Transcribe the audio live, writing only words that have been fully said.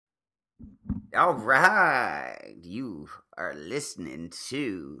All right, you are listening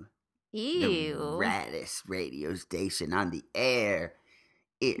to the Ew. raddest radio station on the air.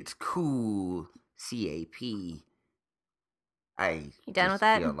 It's cool, CAP. I You done with just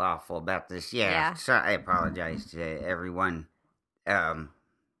that? feel awful about this. Yeah, Yeah. so I apologize to everyone. Um,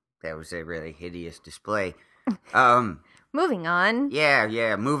 that was a really hideous display. Um, Moving on.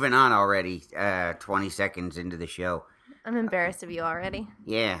 yeah. Moving on already. 20 seconds into the show. I'm embarrassed of you already.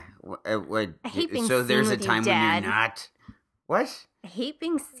 Yeah. I hate being So seen there's a with you, time when you're Dad. not. What? I hate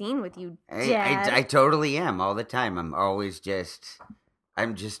being seen with you, I Dad. totally am all the time.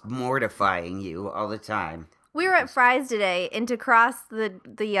 I'm just mortifying you all the time. We were at Fry's today, and to cross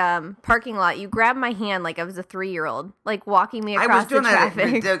the parking lot, you grabbed my hand like I was a 3-year-old, like walking me I was across the doing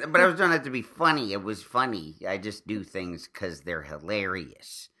traffic. it, but I was doing it to be funny. It was funny. I just do things because they're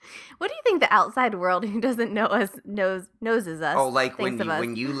hilarious. What do you think the outside world who doesn't know us knows as us? Oh, like thinks when of us?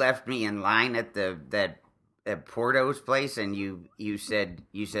 when you left me in line at at Porto's place, and you said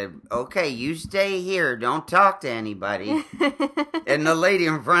okay, you stay here, don't talk to anybody. And the lady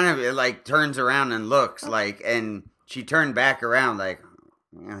in front of you like turns around and looks like, and she turned back around like,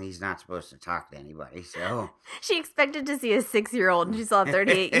 well, he's not supposed to talk to anybody. So She expected to see a 6-year-old, and she saw a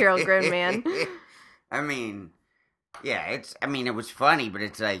 38-year-old grown man. I mean, yeah, it was funny, but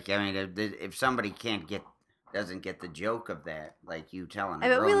it's like, I mean, if somebody doesn't get the joke of that, like you telling a I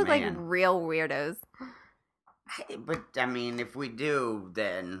bet we grown look like man. real weirdos. But I mean, if we do,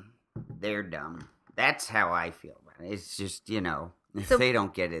 then they're dumb. That's how I feel about it. It's just, if So- they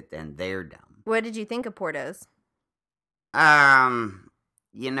don't get it, then they're dumb. What did you think of Porto's?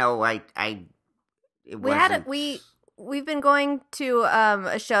 We've been going to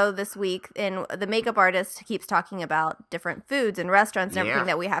a show this week, and the makeup artist keeps talking about different foods and restaurants and everything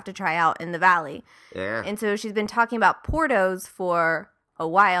that we have to try out in the valley. Yeah. And so she's been talking about Porto's for a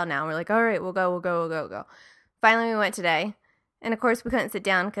while now. We're like, all right, we'll go. Finally, we went today. And of course, we couldn't sit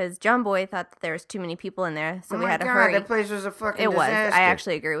down because John Boy thought that there was too many people in there, so we had to hurry. That place was a fucking It was. disaster. I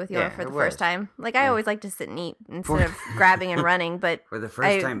actually agree with you Yeah, for the it first was. time. Like, I Yeah. always like to sit and eat instead of grabbing and running, but For the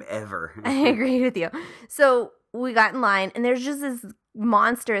first time ever. I agreed with you. So we got in line, and there's just this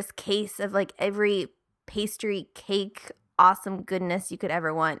monstrous case of like every pastry, cake, awesome goodness you could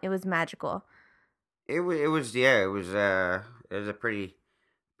ever want. It was magical. It was a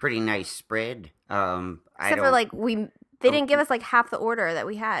pretty nice spread. Except for like they didn't give us like half the order that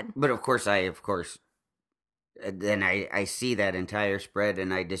we had. But of course, then I see that entire spread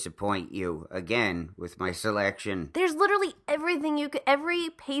and I disappoint you again with my selection. There's literally every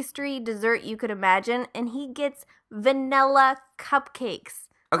pastry, dessert you could imagine, and he gets vanilla cupcakes.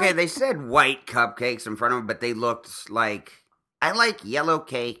 Okay, they said white cupcakes in front of him, but they looked like, I like yellow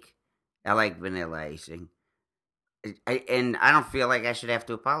cake. I like vanilla icing. And I don't feel like I should have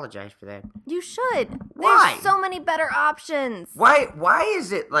to apologize for that. You should. Why? There's so many better options. Why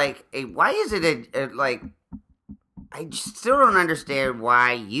is it like I still don't understand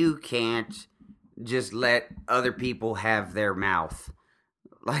why you can't just let other people have their mouth.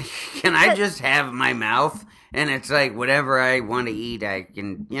 Like, can I just have my mouth? And it's like, whatever I want to eat, I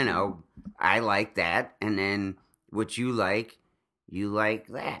can, I like that. And then what you like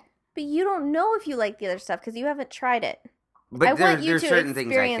that. But you don't know if you like the other stuff because you haven't tried it. But I want you there's to certain things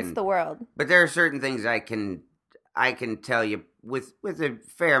experience the world. But there are certain things I can tell you with a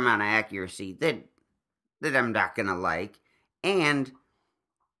fair amount of accuracy that I'm not gonna like. And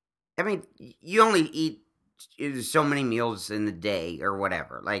I mean, you only eat so many meals in the day or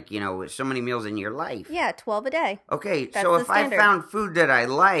whatever. Like, so many meals in your life. Yeah, 12 a day. Okay, That's so the if I standard. found food that I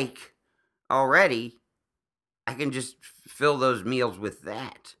like already, I can just fill those meals with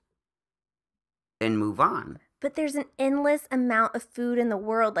that and move on. But there's an endless amount of food in the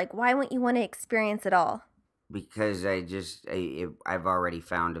world. Like, why wouldn't you want to experience it all? Because I've already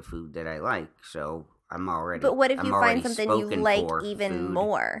found a food that I like, so I'm already. But what if I'm you already find something you spoken like for even food.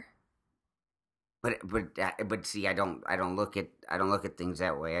 more? But see, I don't look at things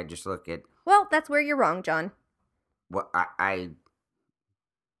that way. I just look at Well, that's where you're wrong, John. what I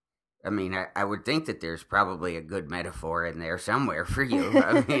mean, I would think that there's probably a good metaphor in there somewhere for you.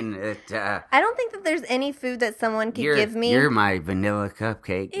 I mean, I don't think that there's any food that someone could give me. You're my vanilla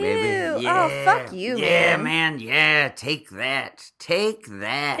cupcake, baby. Ew. Yeah. Oh, fuck you, yeah, man. Yeah, take that. Take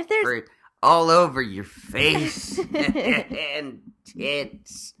that. If there's- for all over your face and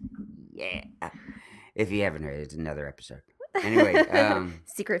tits. Yeah. If you haven't heard it, it's another episode. Anyway,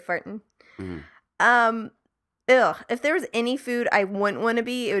 Secret farting. mhm. If there was any food I wouldn't want to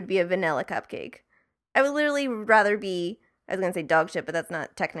be, it would be a vanilla cupcake. I would literally rather be, I was going to say dog shit, but that's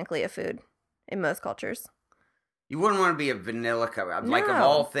not technically a food in most cultures. You wouldn't want to be a vanilla cupcake, like of No.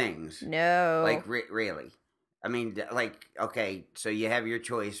 all things. No. Like really. I mean, like, okay, so you have your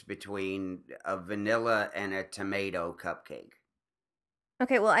choice between a vanilla and a tomato cupcake.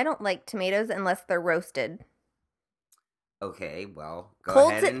 Okay, well, I don't like tomatoes unless they're roasted. Okay, well, go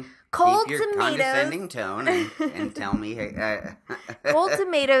Cold ahead to- and cold keep your tomatoes. condescending tone and tell me. Cold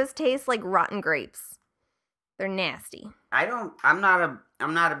tomatoes taste like rotten grapes. They're nasty. I'm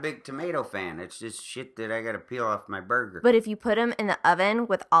not a big tomato fan. It's just shit that I gotta peel off my burger. But if you put them in the oven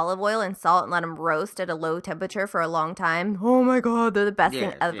with olive oil and salt and let them roast at a low temperature for a long time, oh my god, they're the best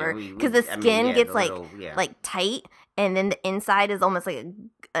thing ever. Because the skin gets like tight, and then the inside is almost like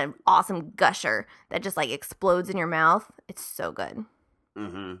an awesome gusher that just like explodes in your mouth. It's so good.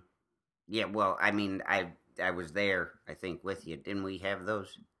 Mm-hmm. Yeah, well, I mean, I was there, I think, with you. Didn't we have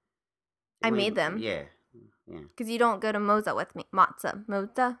those? I made them. Yeah. Because you don't go to Moza with me.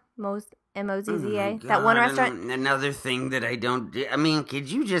 Moza. M-O-Z-Z-A. Oh that one restaurant. Another thing that I don't do. I mean, could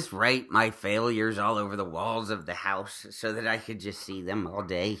you just write my failures all over the walls of the house so that I could just see them all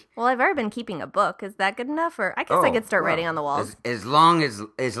day? Well, I've already been keeping a book. Is that good enough? Or I guess I could start writing on the walls. As long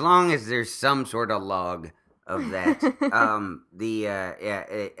as there's some sort of log of that.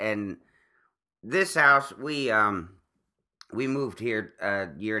 And this house we moved here a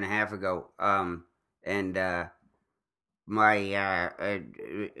year and a half ago. And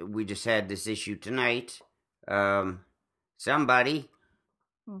we just had this issue tonight. Somebody.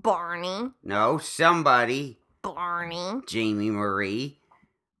 Barney. No, somebody. Barney. Jamie Marie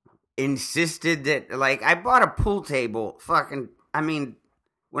insisted that, like, I bought a pool table. I mean,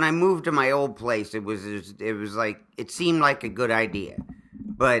 when I moved to my old place, it was like, it seemed like a good idea,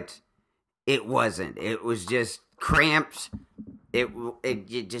 but it wasn't. It was just cramped.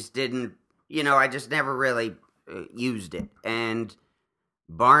 It just didn't. I just never really used it. And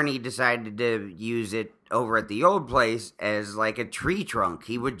Barney decided to use it over at the old place as like a tree trunk.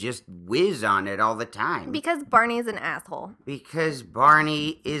 He would just whiz on it all the time. Because Barney's an asshole. Because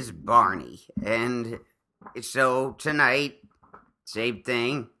Barney is Barney. And so tonight, same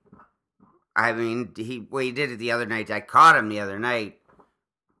thing. I mean, he did it the other night. I caught him the other night.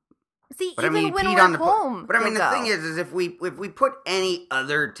 See, but even I mean, when peed we're on the home. But I mean, the thing is if we put any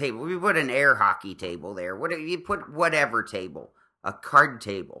other table, we put an air hockey table there. What if you put whatever table, a card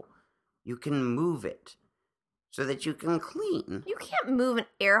table, you can move it so that you can clean. You can't move an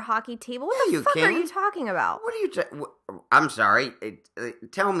air hockey table. What the fuck are you talking about? What are you? I'm sorry.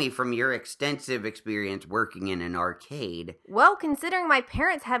 Tell me from your extensive experience working in an arcade. Well, considering my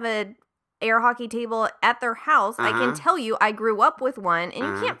parents have a air hockey table at their house, I can tell you I grew up with one, and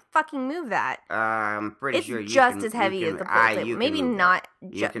you can't fucking move that. I'm pretty sure it's just as heavy as the pool table. Maybe not,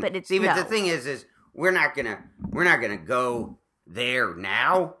 but it's but the thing is we're not gonna go there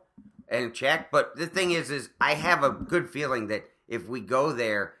now and check. But the thing is I have a good feeling that if we go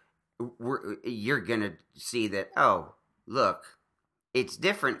there, you're gonna see that. Oh, look. It's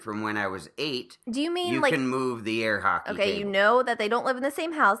different from when I was 8. Do you mean you can move the air hockey table? You know that they don't live in the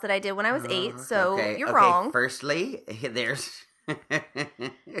same house that I did when I was 8, so you're wrong. Firstly, there's...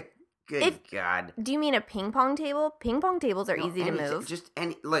 Good God. Do you mean a ping pong table? Ping pong tables are easy to move.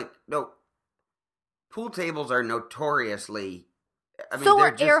 No. Pool tables are notoriously... so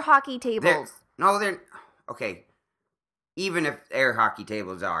are air hockey tables. They're... Okay. Even if air hockey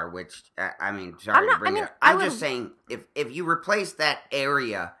tables are, which, I mean, sorry to bring it up. I'm just saying, if you replace that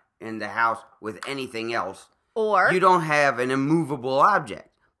area in the house with anything else, or you don't have an immovable object.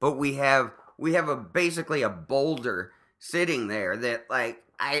 But we have basically a boulder sitting there that, like,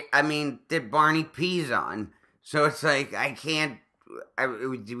 that Barney pees on. So it's like, we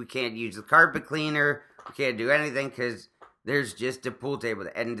can't use the carpet cleaner, we can't do anything because there's just a pool table.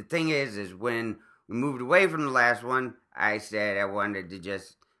 And the thing is when we moved away from the last one, I said I wanted to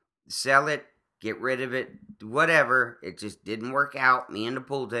just sell it, get rid of it, whatever. It just didn't work out. Me and the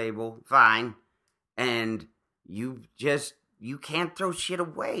pool table, fine. And you can't throw shit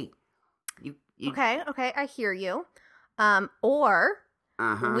away. Okay, I hear you. Or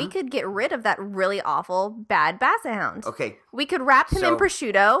we could get rid of that really awful bad basset hound. Okay. We could wrap him in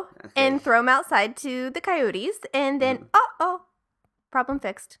prosciutto and throw him outside to the coyotes, and then problem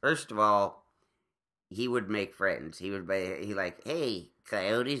fixed. First of all, he would make friends. He like, hey,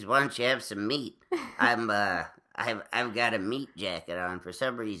 coyotes, why don't you have some meat? I've got a meat jacket on for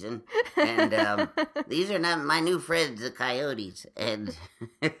some reason, and these are not my new friends, the coyotes. And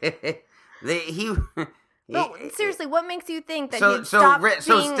seriously, what makes you think that he'd stop being...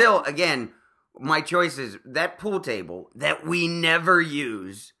 So still, again, my choice is that pool table that we never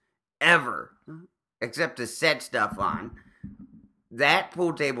use ever, except to set stuff on. That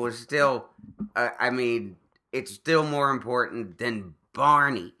pool table is still, it's still more important than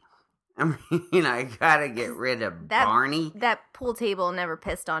Barney. I mean, I gotta get rid of Barney. That pool table never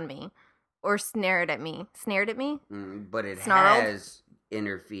pissed on me or snared at me. Snared at me? But it Snarled? has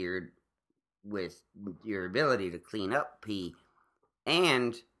interfered with your ability to clean up pee.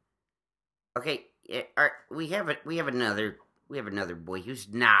 And okay, we have another boy who's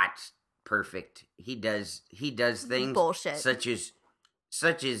not perfect. He does things bullshit, such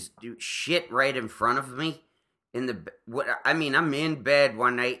as do shit right in front of me. I'm in bed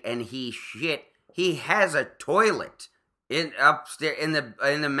one night and he shit. He has a toilet upstairs in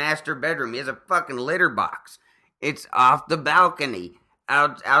the master bedroom. He has a fucking litter box. It's off the balcony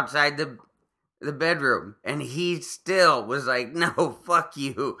outside the bedroom, and he still was like, "No, fuck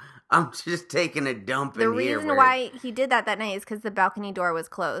you. I'm just taking a dump in here." The reason why he did that night is because the balcony door was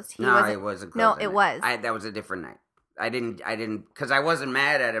closed. It wasn't closed. No, it was. That was a different night. I didn't, because I wasn't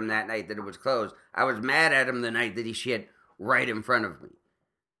mad at him that night that it was closed. I was mad at him the night that he shit right in front of me.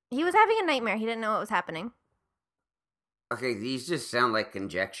 He was having a nightmare. He didn't know what was happening. Okay, these just sound like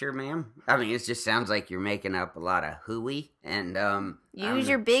conjecture, ma'am. I mean, it just sounds like you're making up a lot of hooey and Use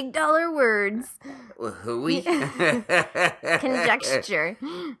your big dollar words. Hooey? Conjecture.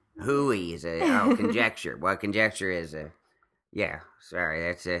 Hooey is conjecture. Well, conjecture is sorry,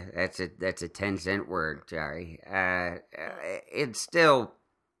 that's a 10-cent word. Sorry. It's still.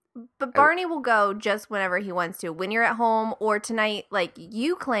 But Barney will go just whenever he wants to. When you're at home or tonight, like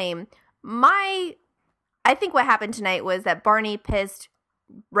you claim, I think what happened tonight was that Barney pissed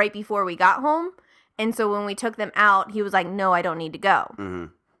right before we got home. And so when we took them out, he was like, no, I don't need to go. Mm-hmm.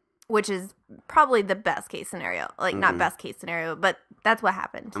 Which is probably the best case scenario. Like, not best case scenario, but that's what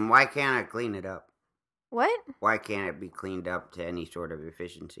happened. And why can't I clean it up? What? Why can't it be cleaned up to any sort of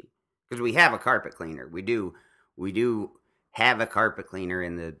efficiency? Because we have a carpet cleaner. We do have a carpet cleaner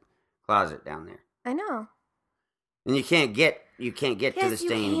in the closet down there. I know. And you can't get to the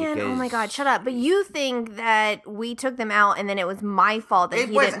stain. You can. Because oh my God, shut up! But you think that we took them out and then it was my fault that he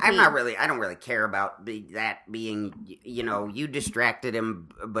didn't pee. I don't really care about that being. You distracted him,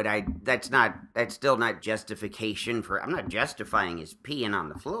 but that's still not justification for. I'm not justifying his peeing on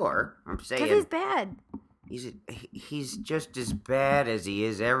the floor. I'm saying because he's bad. He's just as bad as he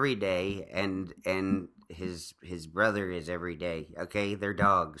is every day, and his brother is every day. Okay, they're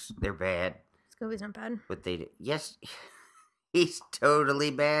dogs. They're bad. Scooby's not bad. But yes, he's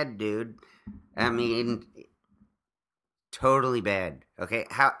totally bad, dude. I mean, totally bad. Okay,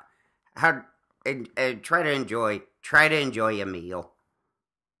 how try to enjoy a meal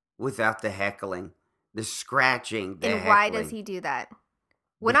without the heckling, the scratching, the heckling. Why does he do that?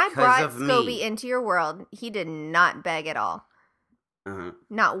 When I brought Scooby into your world, he did not beg at all. Uh-huh.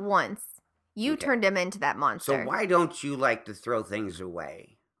 Not once. You turned him into that monster. So why don't you like to throw things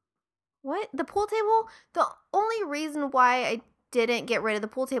away? What? The pool table? The only reason why I didn't get rid of the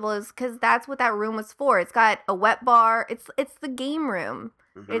pool table is because that's what that room was for. It's got a wet bar. It's the game room.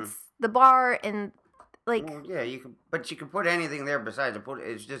 Mm-hmm. It's the bar and like. Well, yeah, you can put anything there besides a pool.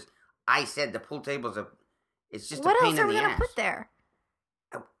 It's just I said the pool table's it's just a pain in the ass. What else are we gonna put there?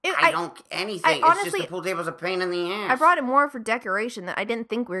 Anything. Honestly, it's just the pool table's a pain in the ass. I brought it more for decoration. That I didn't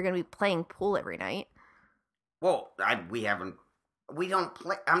think we were gonna be playing pool every night. Well, we don't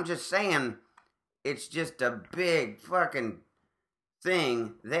play. I'm just saying, it's just a big fucking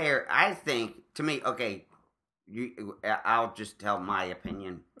thing there. I think, to me, okay, I'll just tell my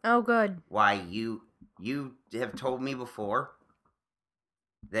opinion. Oh, good. Why you have told me before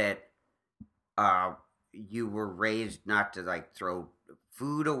that you were raised not to like throw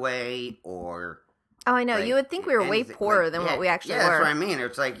food away or. Oh, I know. Like, you would think we were way poorer than what we actually were. Yeah, that's what I mean.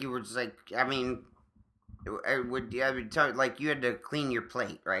 It's like you were just like, I mean. I would tell you, like, you had to clean your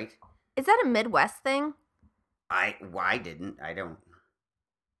plate, right? Is that a Midwest thing? I don't.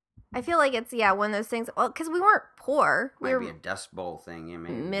 I feel like it's, one of those things. Well, because we weren't poor. Might be a Dust Bowl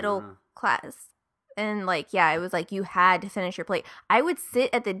thing. Middle class. And, like, it was like you had to finish your plate. I would sit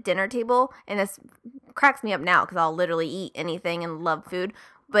at the dinner table, and this cracks me up now because I'll literally eat anything and love food.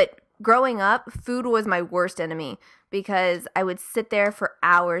 But growing up, food was my worst enemy because I would sit there for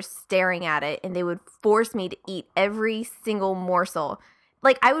hours staring at it, and they would force me to eat every single morsel.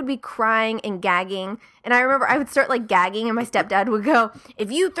 Like, I would be crying and gagging, and I remember I would start, like, gagging, and my stepdad would go,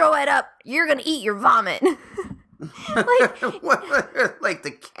 if you throw it up, you're gonna eat your vomit. Like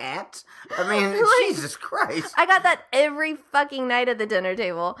the cat? I mean, Jesus Christ. I got that every fucking night at the dinner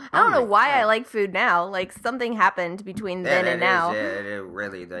table. I don't know why I like food now. Like, something happened between then and now. It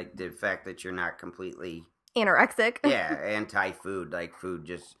really, like, the fact that you're not completely... anorexic. Yeah, anti-food. Like, food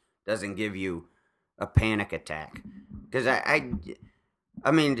just doesn't give you a panic attack. Because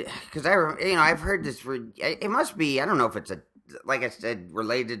I mean, because I've heard this. It must be. I don't know if it's like I said,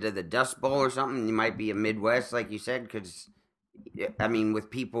 related to the Dust Bowl or something. You might be a Midwest, like you said, because I mean, with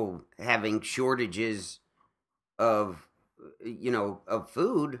people having shortages of, of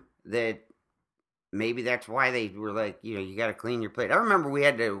food, that maybe that's why they were like, you got to clean your plate. I remember we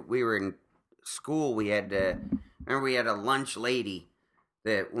were in school, remember we had a lunch lady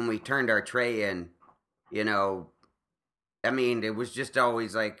that when we turned our tray in, you know, I mean, it was just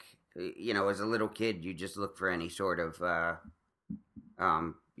always like, as a little kid, you just look for any sort of,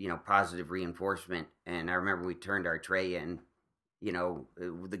 positive reinforcement. And I remember we turned our tray in,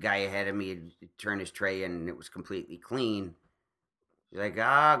 the guy ahead of me had turned his tray in and it was completely clean. She's like,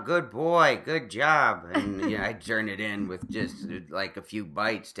 good boy, good job. And, I turn it in with just like a few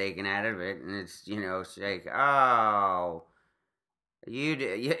bites taken out of it. And it's, it's like, oh,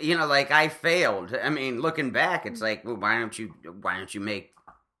 like I failed. I mean, looking back, it's like, well, why don't you make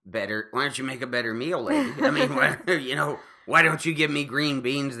a better meal, lady? I mean, why don't you give me green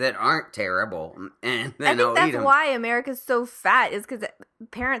beans that aren't terrible? And then I think that's why America's so fat, is because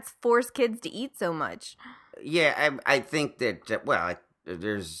parents force kids to eat so much. Yeah, I think that,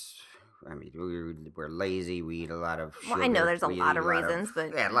 there's, I mean, we're lazy, we eat a lot of sugar. Well, I know there's a lot of reasons,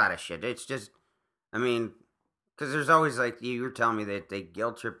 but... Yeah, a lot of shit. It's just, I mean, because there's always, like, you were telling me that they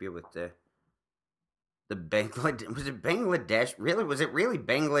guilt trip you with the Bangladesh. Was it Bangladesh? Really? Was it really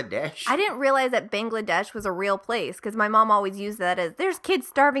Bangladesh? I didn't realize that Bangladesh was a real place, because my mom always used that as, there's kids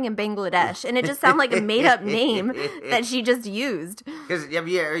starving in Bangladesh, and it just sounded like a made-up name that she just used. Because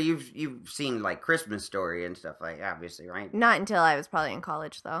you've seen, like, Christmas Story and stuff, like, obviously, right? Not until I was probably in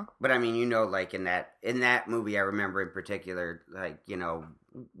college, though. But, I mean, like, in that movie, I remember in particular, like,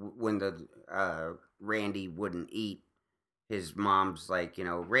 when the Randy wouldn't eat, his mom's like,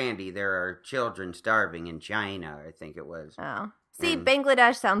 Randy, there are children starving in China, I think it was. Oh. See,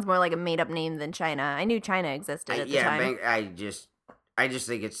 Bangladesh sounds more like a made-up name than China. I knew China existed at the time. I just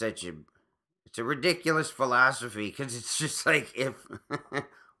think it's it's a ridiculous philosophy, because it's just like, if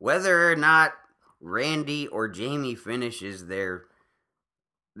whether or not Randy or Jamie finishes their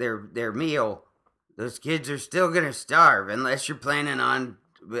meal, those kids are still gonna starve unless you're planning on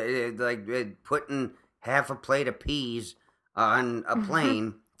putting half a plate of peas on a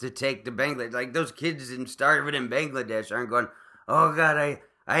plane to take to Bangladesh. Like, those kids starving in Bangladesh aren't going, oh God,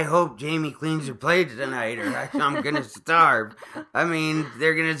 I hope Jamie cleans her plates tonight, or I'm gonna starve. I mean,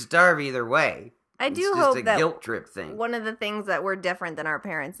 they're gonna starve either way. I do hope just a that guilt trip thing. One of the things that we're different than our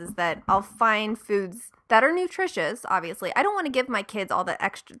parents is that I'll find foods that are nutritious, obviously. I don't want to give my kids all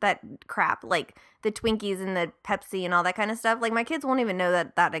that crap, like the Twinkies and the Pepsi and all that kind of stuff. Like, my kids won't even know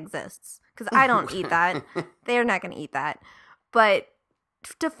that exists, because I don't eat that. They're not going to eat that. But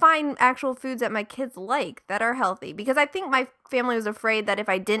to find actual foods that my kids like that are healthy, because I think my family was afraid that if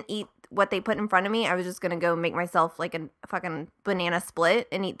I didn't eat what they put in front of me, I was just going to go make myself like a fucking banana split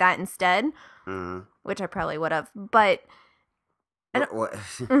and eat that instead, which I probably would have. But what?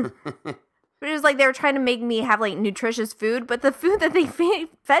 But it was like they were trying to make me have like nutritious food, but the food that they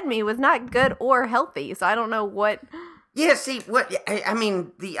fed me was not good or healthy. So I don't know what. Yeah, see, I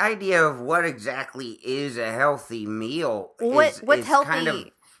mean, the idea of what exactly is a healthy meal. What's healthy kind of,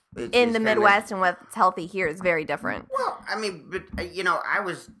 in the Midwest and what's healthy here is very different. Well, I mean, but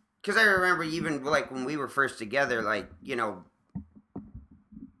because I remember even like when we were first together, like you'll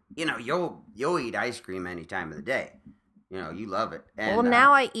eat ice cream any time of the day. You love it. And, well,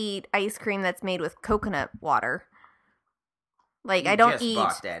 now I eat ice cream that's made with coconut water. Like, I don't eat.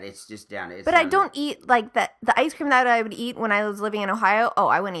 Bought that. It's just down. But I don't eat like that. The ice cream that I would eat when I was living in Ohio. Oh,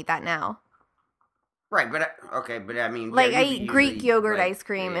 I wouldn't eat that now. Right, but I mean, like, I eat Greek yogurt ice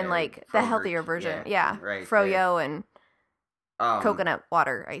cream and like the healthier version. Yeah, right, froyo and coconut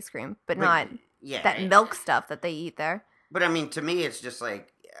water ice cream, but not that milk stuff that they eat there. But I mean, to me, it's just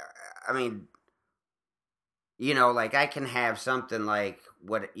like, I mean, like I can have something like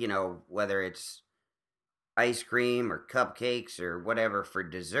whether it's ice cream or cupcakes or whatever for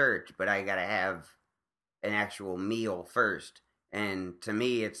dessert, but I gotta have an actual meal first. And to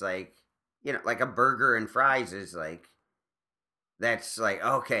me, it's like, like a burger and fries is like, that's like,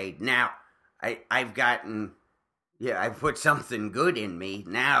 okay, now I've gotten, I've put something good in me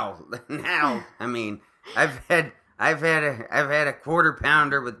now. I mean, I've had a quarter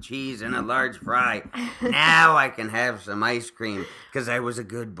pounder with cheese and a large fry. Now I can have some ice cream because I was a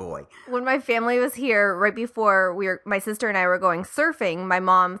good boy. When my family was here, right before my sister and I were going surfing, my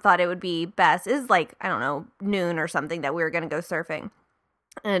mom thought it would be best. It was like, I don't know, noon or something that we were going to go surfing.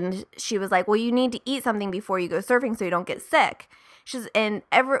 And she was like, well, you need to eat something before you go surfing so you don't get sick. I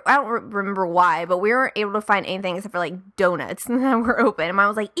don't remember why, but we weren't able to find anything except for like donuts that were open. And Mom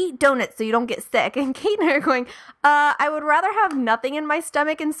was like, eat donuts so you don't get sick. And Kate and I are going, I would rather have nothing in my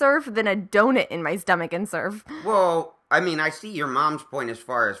stomach and surf than a donut in my stomach and surf. Well, I mean, I see your mom's point as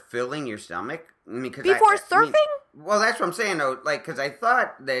far as filling your stomach. I mean, Before surfing? Well, that's what I'm saying, though. Like, because I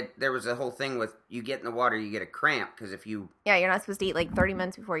thought that there was a whole thing with you get in the water, you get a cramp. Because if you... Yeah, you're not supposed to eat like 30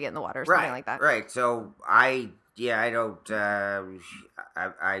 minutes before you get in the water or something like that. Right. So, I don't... I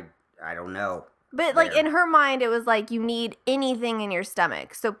don't know. But, like, in her mind, it was like you need anything in your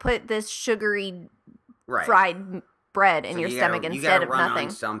stomach. So put this sugary fried bread in your stomach instead of nothing.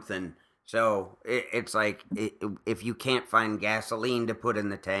 On something. So, it's like, if you can't find gasoline to put in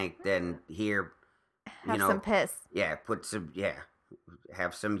the tank, then here... Have some piss. Yeah,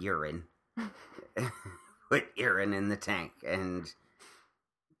 have some urine. Put urine in the tank, and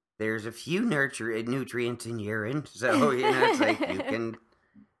there's a few nutrients in urine, so it's like you can.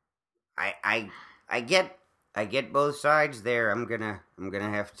 I get both sides there. I'm gonna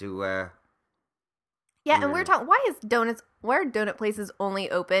have to. Yeah, and we're talking. Why are donut places only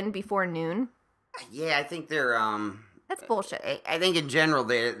open before noon? Yeah, I think they're That's bullshit. I think in general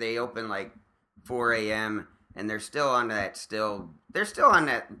they open like 4 a.m. and they're still on that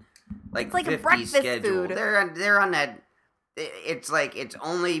like it's like 50 a breakfast schedule. food. They're on that. It's like it's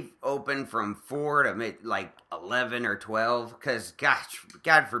only open from 4 to like 11 or 12 because gosh,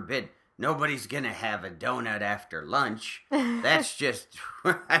 God forbid nobody's gonna have a donut after lunch. That's just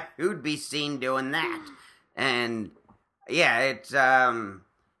who'd be seen doing that. And yeah, it's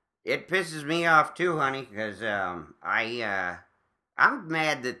it pisses me off too, honey, because I'm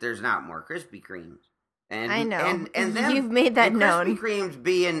mad that there's not more Krispy Kremes. And I know. And then you've made that known. Krispy Kremes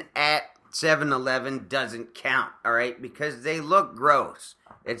being at 7-Eleven doesn't count, all right? Because they look gross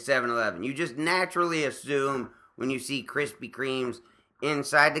at 7-Eleven. You just naturally assume when you see Krispy Kremes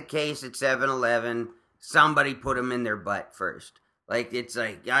inside the case at 7-Eleven, somebody put them in their butt first. Like, it's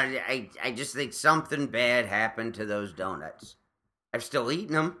like, I just think something bad happened to those donuts. I've still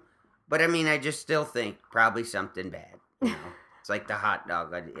eaten them, but I mean, I just still think probably something bad, you know? It's like the hot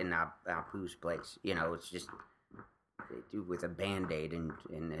dog in Apu's place. You know, it's just they do with a Band-Aid and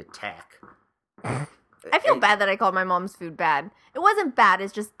a tack. I feel bad that I called my mom's food bad. It wasn't bad.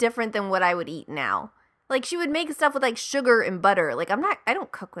 It's just different than what I would eat now. Like, she would make stuff with, like, sugar and butter. Like, I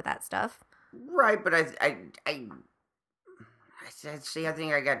don't cook with that stuff. Right, but I see, I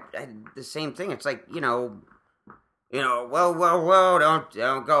think I got the same thing. It's like, whoa,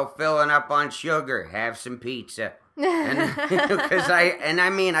 don't go filling up on sugar. Have some pizza. And because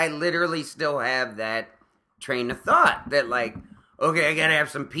I literally still have that train of thought that like, okay, I gotta have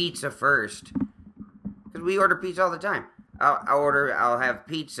some pizza first because we order pizza all the time. I'll have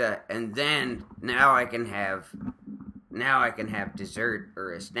pizza and then now I can have dessert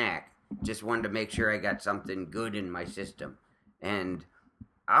or a snack. Just wanted to make sure I got something good in my system, and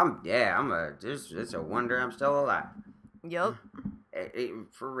it's a wonder I'm still alive. Yep,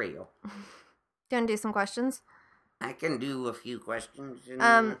 for real. Gonna do some questions. I can do a few questions.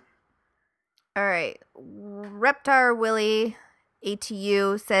 All right. Reptar Willie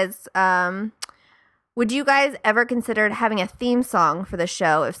ATU says, would you guys ever consider having a theme song for the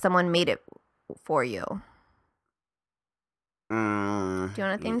show if someone made it for you? Do you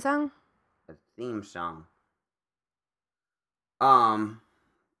want a theme song? A theme song. I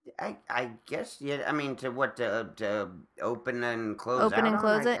guess, yeah. I mean, to open and close. Open and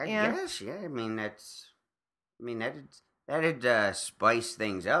close it. I Yeah. guess, yeah. I mean, that'd spice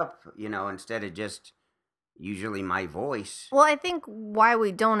things up, instead of just usually my voice. Well, I think why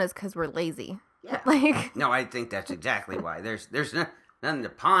we don't is because we're lazy. Yeah. Like. No, I think that's exactly why. There's nothing to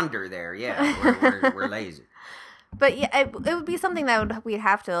ponder there. Yeah, we're lazy. But yeah, it would be something that we'd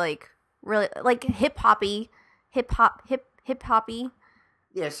have to like really like hip hoppy.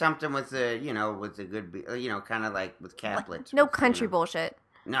 Yeah, something with the with the good kind of like with Caplets. No country bullshit.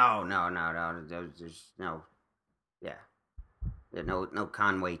 No. There's no. Yeah. No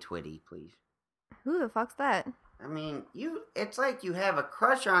Conway Twitty, please. Who the fuck's that? I mean, it's like you have a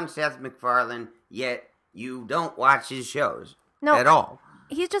crush on Seth MacFarlane, yet you don't watch his shows at all.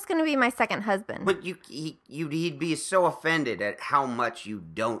 He's just going to be my second husband. But he'd be so offended at how much you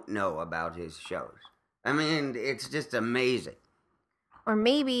don't know about his shows. I mean, it's just amazing. Or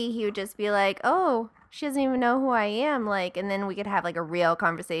maybe he would just be like, oh, she doesn't even know who I am, like, and then we could have like a real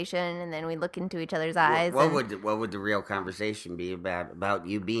conversation, and then we look into each other's eyes. What would the real conversation be about? About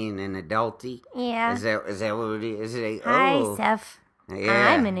you being an adulty? Yeah. Is that what it is? Hi, Seth.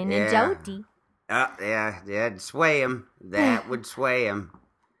 Yeah, I'm an adulty. Yeah, that'd sway him. That would sway him.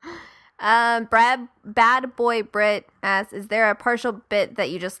 Bad Boy Brit asks, is there a partial bit that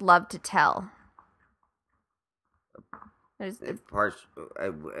you just love to tell? A partial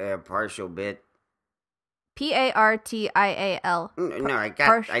bit. Partial. No,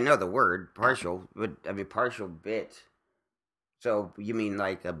 I know the word partial, but I mean partial bit. So you mean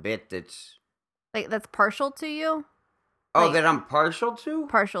like a bit that's like that's partial to you? Oh, like, that I'm partial to?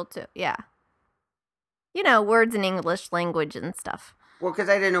 Partial to, yeah. You know, words in English language and stuff. Well, because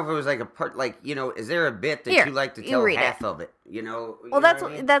I didn't know if it was like a part, like, you know, is there a bit that you like to tell half of it? You know? Well, that's,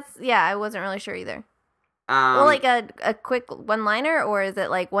 yeah, I wasn't really sure either. Well, like a quick one-liner, or is it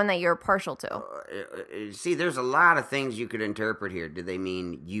like one that you're partial to? See, there's a lot of things you could interpret here. Do they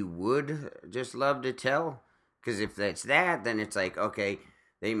mean you would just love to tell? Because if that's that, then it's like, okay,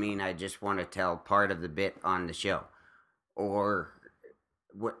 they mean I just want to tell part of the bit on the show. Or,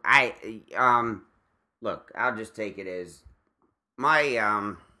 look, I'll just take it as my,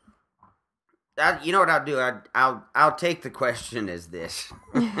 you know what I'll do? I'll take the question as this.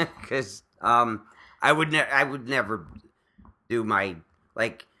 Because, I would never do my,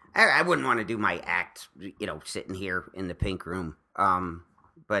 like, I wouldn't want to do my act, you know, sitting here in the pink room.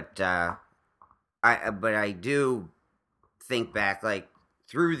 But I do think back, like,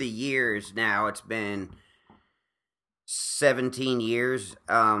 through the years now, it's been 17 years,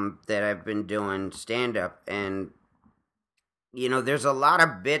 that I've been doing stand-up, and, you know, there's a lot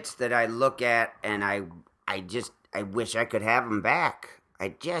of bits that I look at, and I wish I could have them back.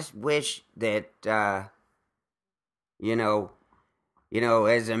 I just wish that, you know,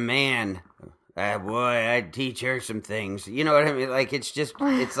 as a man, boy, I'd teach her some things. You know what I mean? Like, it's just,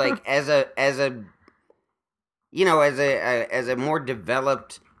 it's like as a, you know, as a more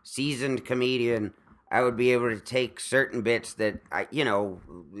developed, seasoned comedian, I would be able to take certain bits that I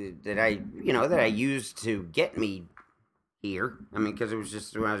used to get me here. I mean, because it was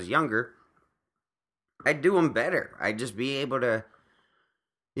just when I was younger, I'd do them better. I'd just be able to,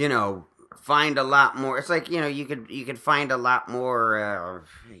 you know, find a lot more. It's like, you know, you could find a lot more,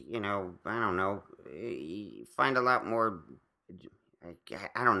 you know, I don't know, find a lot more,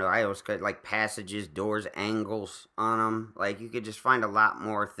 I don't know, I always could, like, passages, doors, angles on them. Like, you could just find a lot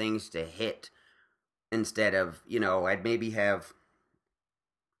more things to hit instead of, you know, I'd maybe have,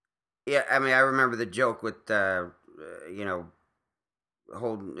 yeah, I mean, I remember the joke with, you know,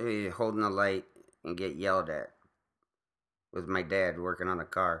 holding a light and get yelled at. With my dad working on the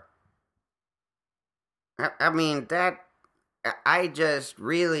car. I mean, I just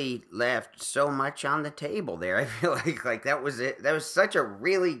really left so much on the table there. I feel like that was it. That was such a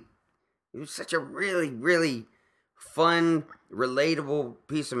really, really fun, relatable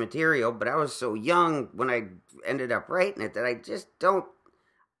piece of material. But I was so young when I ended up writing it that I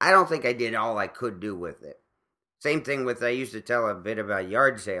don't think I did all I could do with it. Same thing with, I used to tell a bit about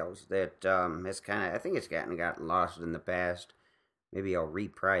yard sales that has kind of, I think it's gotten lost in the past. Maybe I'll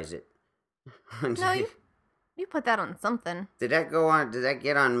reprise it. No, you put that on something. Did that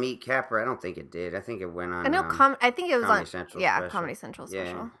get on Meet Capper? I don't think it did. I think it went on. I know. I think it was Comedy on Central. Yeah, special. Comedy Central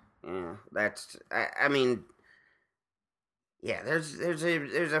special. Yeah. That's. I mean. Yeah,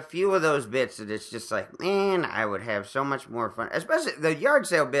 there's a few of those bits that it's just like, man, I would have so much more fun. Especially the yard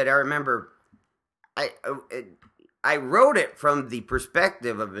sale bit. I remember. I wrote it from the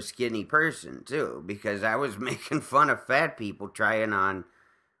perspective of a skinny person, too, because I was making fun of fat people trying on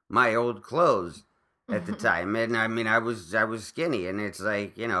my old clothes at the time. And, I mean, I was skinny, and it's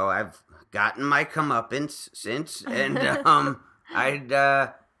like, you know, I've gotten my comeuppance since, and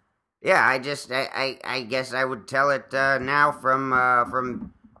I guess I would tell it now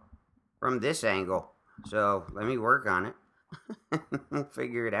from this angle. So let me work on it. We'll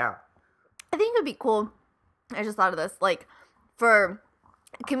figure it out. I think it would be cool. I just thought of this, like, for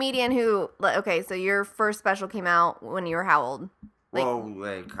a comedian who, okay, so your first special came out when you were how old? Like,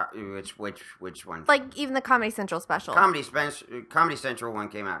 which one? Like, even the Comedy Central special. Comedy Central one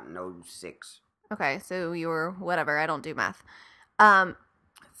came out in 2006. Okay, so you were, whatever, I don't do math.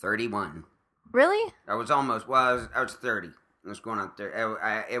 31. Really? I was almost, well, I was 30. I was going on 30.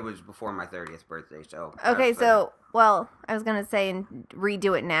 It was before my 30th birthday, so. Okay, so, well, I was going to say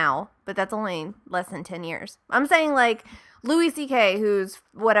redo it now, but that's only less than 10 years. I'm saying, like, Louis C.K., who's,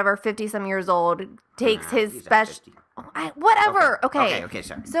 whatever, 50-some years old, takes his special. Whatever. Okay,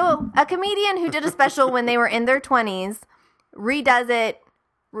 sorry. So, a comedian who did a special when they were in their 20s redoes it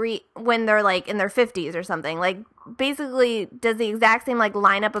when they're, like, in their 50s or something. Like, basically does the exact same, like,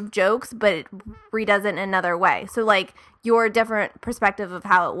 lineup of jokes, but it redoes it in another way. So, like, your different perspective of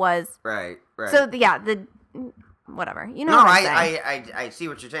how it was. Right. So, yeah, whatever. You know what I'm saying. I see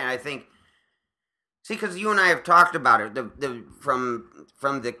what you're saying. I think See, because you and I have talked about it,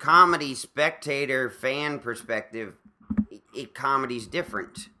 from the comedy spectator fan perspective, comedy's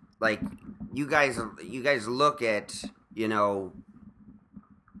different. Like you guys look at the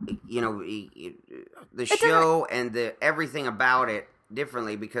It doesn't. show and the everything about it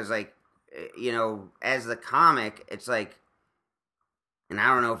differently because like as the comic, it's like, and I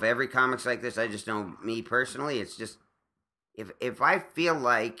don't know if every comic's like this. I just know me personally. It's just if I feel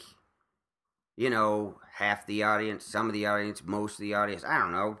like half the audience, some of the audience, most of the audience, I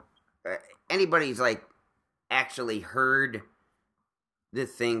don't know, anybody's like actually heard the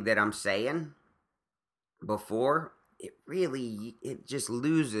thing that I'm saying before, it just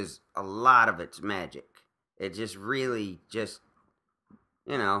loses a lot of its magic. It just really just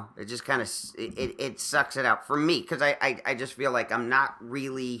it just kind of it sucks it out for me because I just feel like I'm not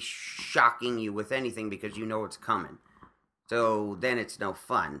really shocking you with anything because you know it's coming. So then it's no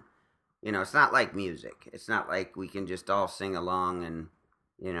fun. It's not like music. It's not like we can just all sing along and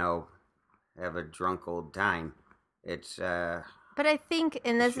have a drunk old time. It's But I think,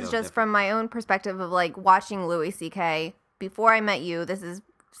 and this is just different. from my own perspective of like watching Louis C.K. before I met you. This is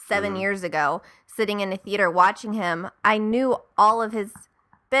 7 years ago. Sitting in a theater watching him, I knew all of his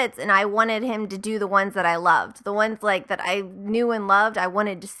bits, and I wanted him to do the ones that I loved, the ones like that I knew and loved. I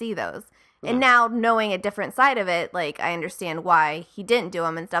wanted to see those. And now knowing a different side of it, like I understand why he didn't do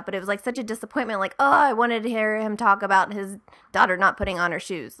them and stuff. But it was like such a disappointment. Like, oh, I wanted to hear him talk about his daughter not putting on her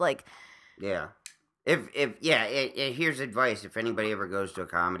shoes. Like, yeah. Here's advice: if anybody ever goes to a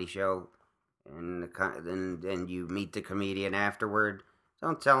comedy show, and you meet the comedian afterward,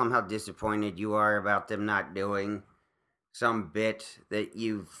 don't tell them how disappointed you are about them not doing some bit that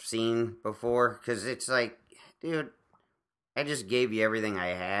you've seen before, because it's like, dude, I just gave you everything I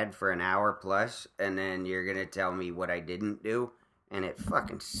had for an hour plus, and then you're gonna tell me what I didn't do, and it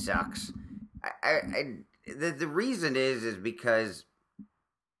fucking sucks. The reason is because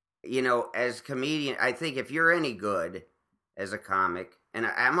as comedian, I think if you're any good as a comic, and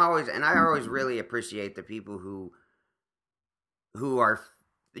I always really appreciate the people who are,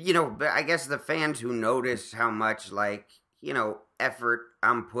 I guess the fans who notice how much effort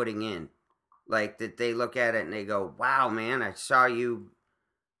I'm putting in, like that they look at it and they go, "Wow, man, I saw you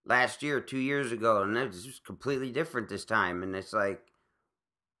last year, 2 years ago, and it's just completely different this time." And it's like,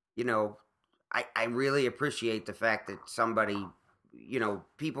 I really appreciate the fact that somebody,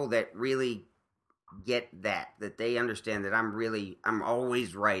 people that really get that they understand that I'm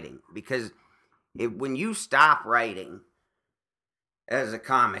always writing, because when you stop writing as a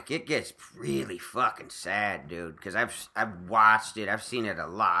comic, it gets really fucking sad, dude, because I've watched it, I've seen it a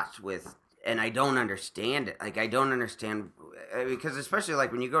lot and I don't understand it. Like, I don't understand, because especially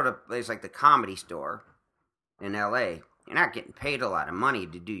like when you go to a place like the Comedy Store in LA, you're not getting paid a lot of money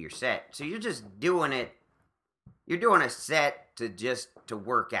to do your set, so you're just doing it. You're doing a set to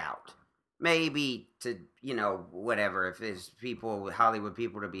work out, maybe to whatever, if there's Hollywood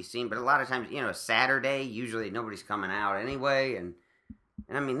people to be seen. But a lot of times, Saturday, usually nobody's coming out anyway, and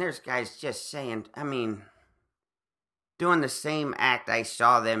I mean, there's guys just saying, I mean, doing the same act I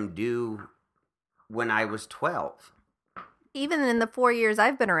saw them do when I was 12. even in the 4 years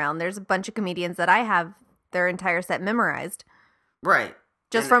I've been around, there's a bunch of comedians that I have their entire set memorized. Right.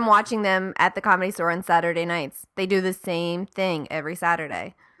 Just from watching them at the Comedy Store on Saturday nights. They do the same thing every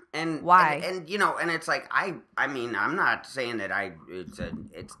Saturday. And why? And it's like, I mean, I'm not saying that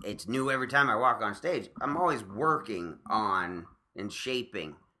it's new every time I walk on stage. I'm always working on and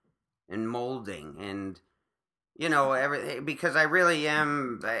shaping and molding and everything, because I really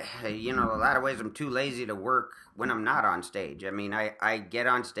am, a lot of ways I'm too lazy to work when I'm not on stage. I mean, I get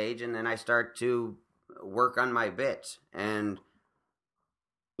on stage and then I start to work on my bits, and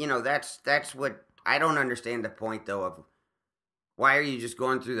that's what I don't understand, the point though of why are you just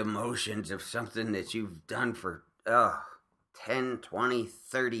going through the motions of something that you've done for 10, 20,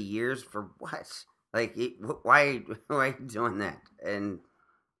 30 years for what? Like, why are you doing that? And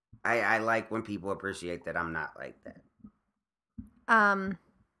I like when people appreciate that I'm not like that.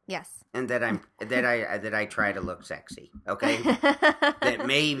 Yes. And that I try to look sexy. Okay. That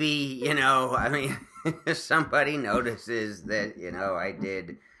maybe, I mean, if somebody notices that, I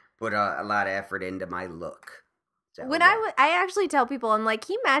did put a lot of effort into my look. So, when yeah. I actually tell people, I'm like,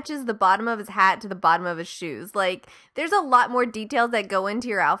 he matches the bottom of his hat to the bottom of his shoes. Like, there's a lot more details that go into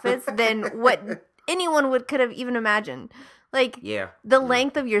your outfits than what anyone could have even imagined. Like, the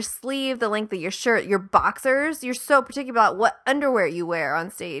length of your sleeve, the length of your shirt, your boxers. You're so particular about what underwear you wear on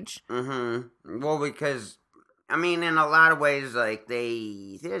stage. Mm-hmm. Well, because, I mean, in a lot of ways, like,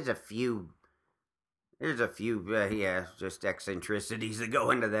 there's a few, just eccentricities that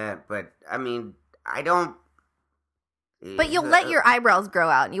go into that. But, I mean, I don't. But you'll let your eyebrows grow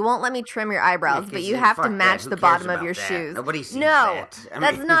out. You won't let me trim your eyebrows, but you have to match the bottom of your shoes. Nobody sees that. No,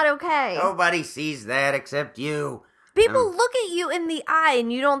 that's not okay. Nobody sees that except you. People look at you in the eye,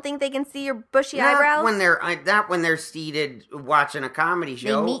 and you don't think they can see your bushy eyebrows? Not when they're seated watching a comedy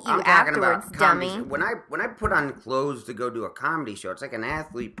show. They meet you I'm afterwards, talking about dummy. When I put on clothes to go do a comedy show, it's like an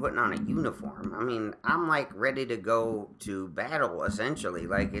athlete putting on a uniform. I mean, I'm like ready to go to battle, essentially.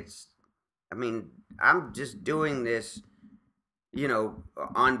 Like I'm just doing this,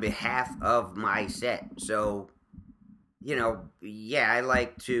 on behalf of my set. So, I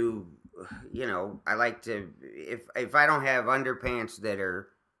like to. I like to, if I don't have underpants that are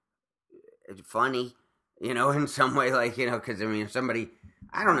funny, in some way, like, because, if somebody,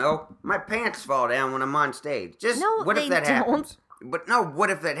 I don't know, my pants fall down when I'm on stage. What if that happens? But no, what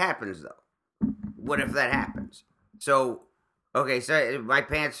if that happens, though? What if that happens? So, okay, so my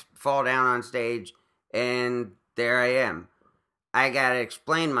pants fall down on stage, and there I am. I gotta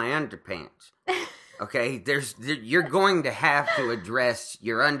explain my underpants. Okay, you're going to have to address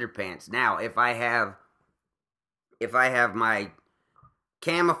your underpants. Now, if I have my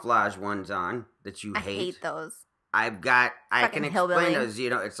camouflage ones on that you hate. I hate those. I can explain hillbilly. those,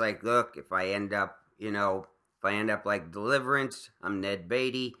 it's like, look, if I end up like Deliverance, I'm Ned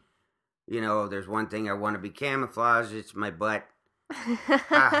Beatty. There's one thing I want to be camouflaged, it's my butt. Ha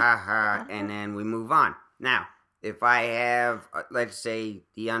ha ha, and then we move on. Now, if I have, let's say,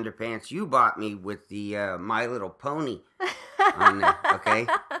 the underpants you bought me with the My Little Pony on there, okay?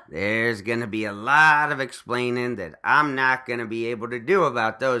 There's going to be a lot of explaining that I'm not going to be able to do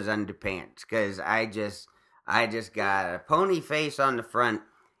about those underpants, because I just got a pony face on the front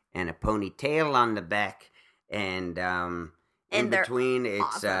and a ponytail on the back, and in between,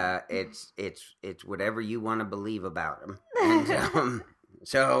 it's awesome. It's whatever you want to believe about them. And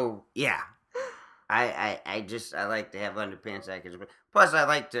so yeah. I like to have underpants I can. Plus,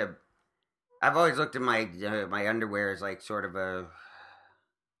 I've always looked at my my underwear as like sort of a.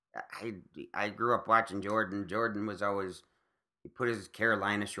 I grew up watching Jordan. Jordan was always, he put his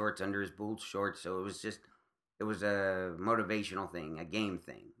Carolina shorts under his Bulls shorts, so it was a motivational thing, a game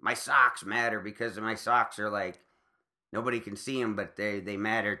thing. My socks matter because my socks are like, nobody can see them, but they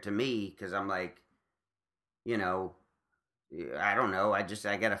matter to me because I'm like, I don't know. I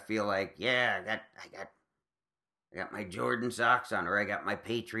gotta feel like, yeah, I got my Jordan socks on, or I got my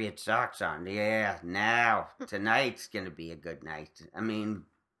Patriot socks on. Yeah, now tonight's gonna be a good night. I mean,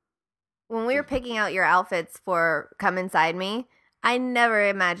 when we were picking out your outfits for Come Inside Me, I never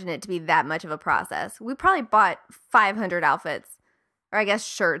imagined it to be that much of a process. We probably bought 500 outfits. Or I guess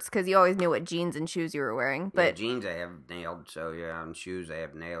shirts, because you always knew what jeans and shoes you were wearing. But yeah, jeans I have nailed, so yeah, and shoes I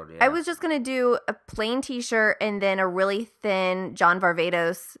have nailed, yeah. I was just going to do a plain t-shirt and then a really thin John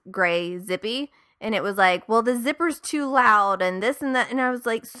Varvatos gray zippy. And it was like, well, the zipper's too loud and this and that. And I was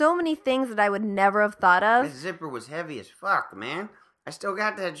like, so many things that I would never have thought of. That zipper was heavy as fuck, man. I still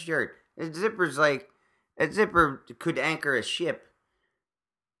got that shirt. That zipper could anchor a ship.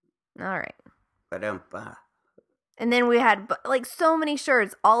 All right. Ba-dum-ba. And then we had like so many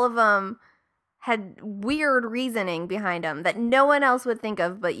shirts. All of them had weird reasoning behind them that no one else would think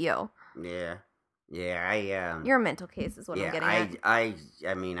of but you. Yeah. Yeah, You're a mental case is what I'm getting at. I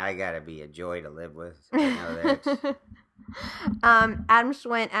mean, I gotta be a joy to live with. I know that. Adam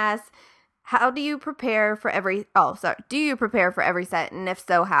Schwint asks, do you prepare for every set? And if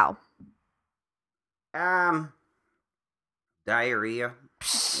so, how? Diarrhea.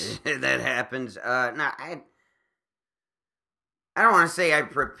 That happens. No, I don't want to say I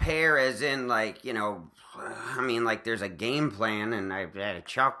prepare as in like, I mean, like there's a game plan and I've had a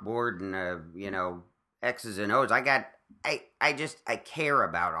chalkboard and, X's and O's. I care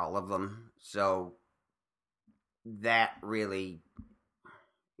about all of them. So that really,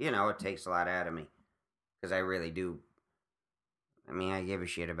 it takes a lot out of me because I really do. I mean, I give a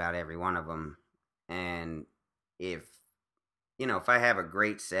shit about every one of them. And if I have a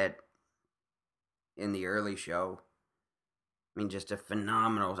great set in the early show, I mean,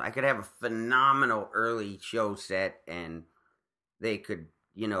 I could have a phenomenal early show set and they could,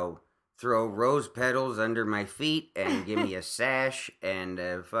 throw rose petals under my feet and give me a sash and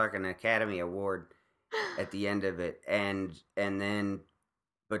a fucking Academy Award at the end of it.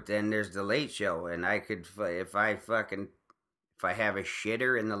 But then there's the late show and I could, if I have a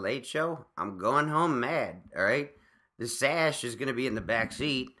shitter in the late show, I'm going home mad, all right? The sash is going to be in the back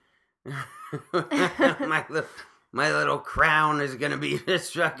seat. My little crown is going to be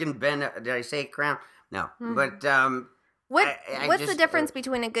this fucking bent. Did I say crown? No. Mm-hmm. But, what's the difference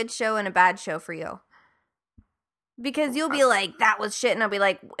between a good show and a bad show for you? Because you'll be like, that was shit, and I'll be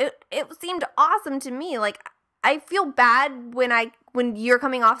like, it seemed awesome to me. Like, I feel bad when you're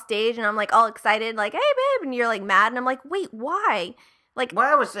coming off stage and I'm like all excited, like, hey babe, and you're like mad, and I'm like, wait, why? Like,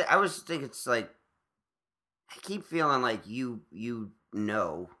 well, I was thinking it's like I keep feeling like you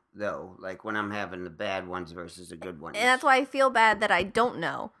know though, like when I'm having the bad ones versus the good ones, and that's why I feel bad that I don't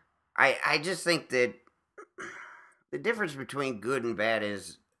know. I just think that the difference between good and bad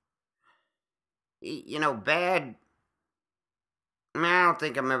is, bad. I mean, I don't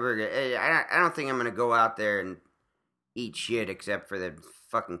think I'm ever. I don't think I'm gonna go out there and eat shit except for the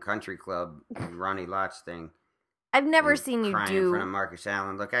fucking country club Ronnie Lots thing. I've never seen you crying do in front of Marcus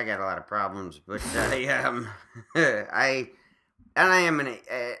Allen. Look, I got a lot of problems, but I'm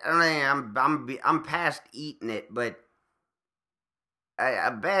past eating it, but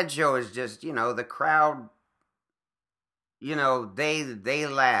a bad show is just the crowd. They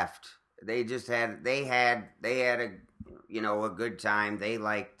laughed. They just had a a good time. They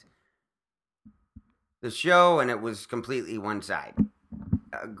liked the show, and it was completely one side.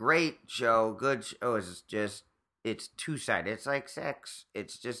 A great show, good show is just it's two sided. It's like sex.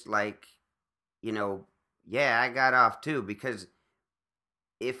 It's just like I got off too, because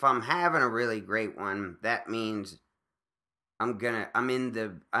if I'm having a really great one, that means I'm in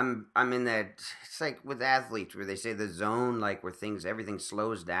that. It's like with athletes where they say the zone, like where everything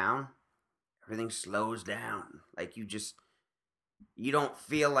slows down. Everything slows down. Like you don't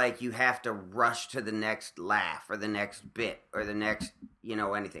feel like you have to rush to the next laugh or the next bit or the next,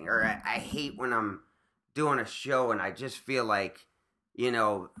 anything. Or I hate when I'm doing a show and I just feel like,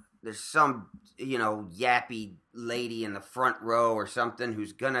 there's some, yappy lady in the front row or something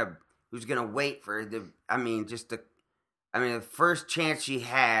who's gonna wait for the first chance she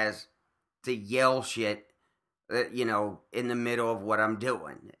has to yell shit, in the middle of what I'm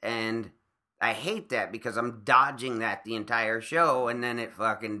doing. And I hate that because I'm dodging that the entire show, and then it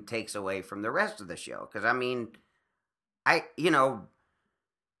fucking takes away from the rest of the show. Because,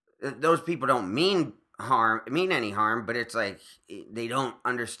 those people don't mean any harm, but it's like they don't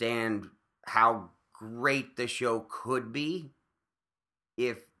understand how great the show could be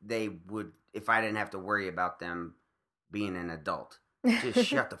if I didn't have to worry about them being an adult. Just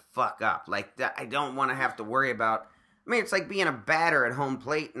shut the fuck up. Like, I don't want to have to worry about. It's like being a batter at home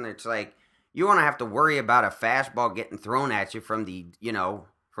plate, and it's like you want to have to worry about a fastball getting thrown at you from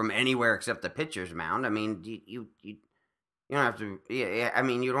from anywhere except the pitcher's mound. You don't have to. Yeah.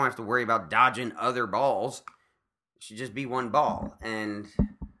 You don't have to worry about dodging other balls. It should just be one ball. And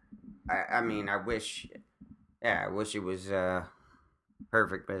I wish it was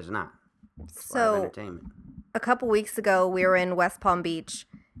perfect, but it's not. It's so entertainment. A couple weeks ago, we were in West Palm Beach,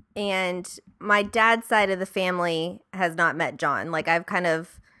 and my dad's side of the family has not met John. Like, I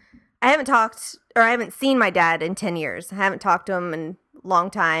haven't seen my dad in 10 years. I haven't talked to him in a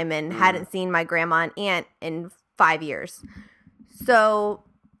long time, and hadn't seen my grandma and aunt in 5 years. So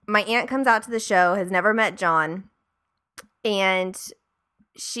my aunt comes out to the show, has never met John, and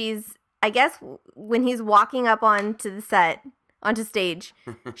I guess when he's walking up onto stage,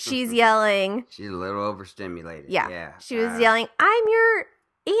 she's yelling. She's a little overstimulated. Yeah. She was yelling, "I'm your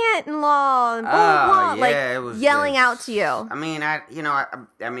aunt-in-law," and blah, blah, blah, it was yelling out to you. I've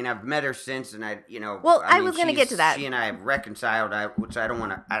met her since, and I was going to get to that. She and I have reconciled, which I don't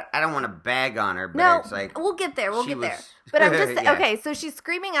want to bag on her, but no, it's like we'll get there. But I'm just okay. So she's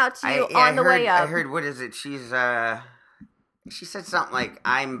screaming out to you on the way up. I heard, what is it? She said something like,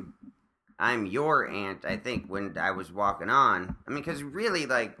 I'm your aunt, I think, when I was walking on. Because really,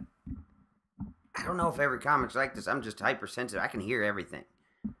 like, I don't know if every comic's like this. I'm just hypersensitive. I can hear everything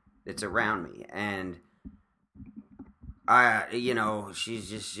that's around me. And,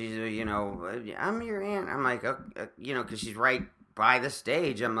 she's I'm your aunt. I'm like, because she's right by the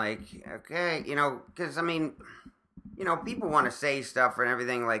stage. I'm like, okay, because, people want to say stuff and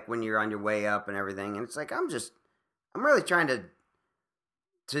everything, like, when you're on your way up and everything. And it's like, I'm really trying to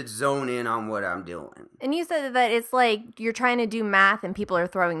zone in on what I'm doing. And you said that it's like you're trying to do math and people are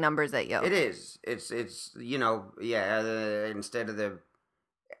throwing numbers at you. It is. It's instead of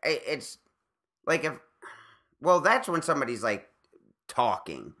it's like that's when somebody's like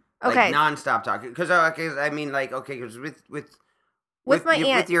talking. Okay. Like nonstop talking. Because with my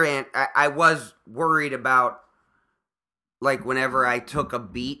aunt. With your aunt, I was worried about, like, whenever I took a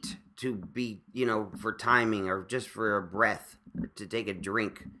beat to be, for timing or just for a breath, to take a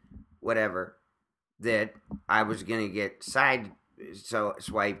drink, whatever, that I was going to get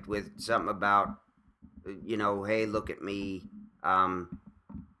swiped with something about, hey, look at me,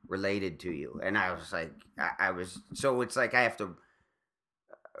 related to you. And I was like, so it's like I have to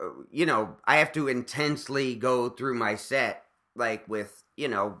I have to intensely go through my set, like with,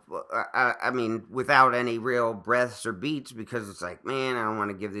 I mean, without any real breaths or beats, because it's like, man, I don't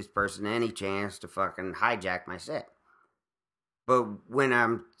want to give this person any chance to fucking hijack my set. But when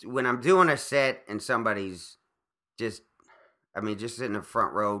I'm doing a set and somebody's just sit in the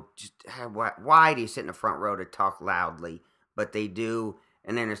front row, why do you sit in the front row to talk loudly? But they do,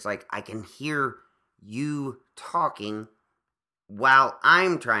 and then it's like, I can hear you talking while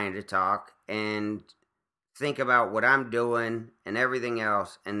I'm trying to talk and think about what I'm doing and everything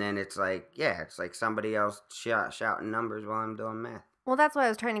else, and then it's like somebody else shouting numbers while I'm doing math. Well, that's what I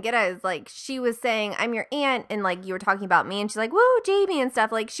was trying to get at, is like, she was saying, I'm your aunt, and like, you were talking about me, and she's like, woo, Jamie, and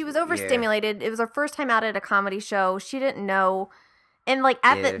stuff. Like, she was overstimulated. Yeah. It was her first time out at a comedy show. She didn't know. And like,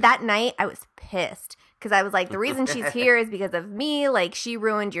 that night, I was pissed. Because I was like, the reason she's here is because of me. Like, she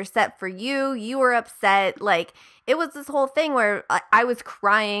ruined your set for you. You were upset. Like, it was this whole thing where I was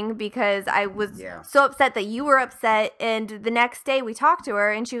crying because I was so upset that you were upset. And the next day, we talked to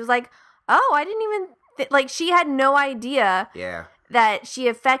her, and she was like, oh, I didn't even... like, she had no idea... Yeah. that she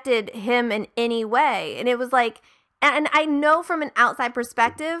affected him in any way. And it was like, and I know from an outside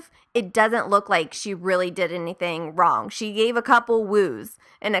perspective, it doesn't look like she really did anything wrong. She gave a couple woos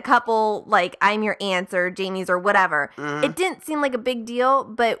and a couple, like, I'm your aunt's or Jamie's or whatever. Mm-hmm. It didn't seem like a big deal,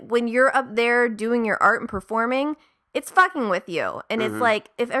 but when you're up there doing your art and performing, it's fucking with you. And it's like,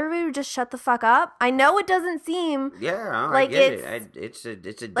 if everybody would just shut the fuck up, I know it doesn't seem like it's a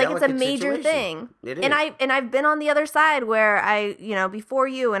like it's a major situation. Thing. It is. And I've been on the other side where I, before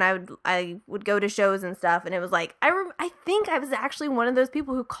you, and I would go to shows and stuff, and it was like, I think I was actually one of those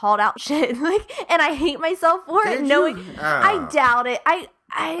people who called out shit, like, and I hate myself for it. Knowing, I doubt it.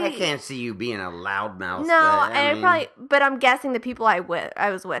 I can't see you being a loudmouth. No, but I'm guessing the people I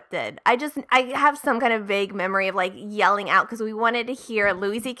was with did. I have some kind of vague memory of like yelling out because we wanted to hear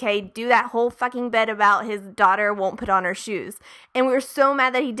Louis C.K. do that whole fucking bit about his daughter won't put on her shoes, and we were so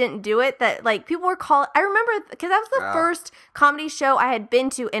mad that he didn't do it that like people were calling. I remember because that was the first comedy show I had been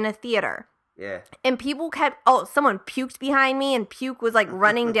to in a theater. Yeah. And people kept, someone puked behind me, and puke was like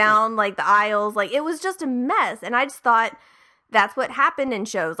running down like the aisles, like it was just a mess, and I just thought. That's what happened in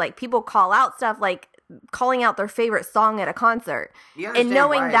shows. Like, people call out stuff, like calling out their favorite song at a concert. And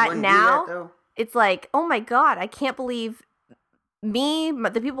knowing that now, it's like, oh my God, I can't believe me,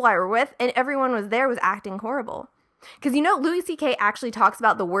 the people I were with, and everyone was there was acting horrible. Because, Louis C.K. actually talks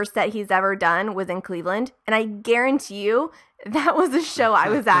about the worst that he's ever done was in Cleveland. And I guarantee you, that was a show I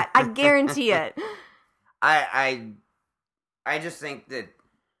was at. I guarantee it. I just think that,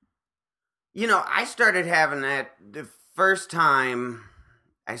 I started having that... First time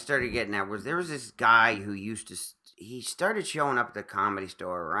I started getting that was there was this guy who he started showing up at the Comedy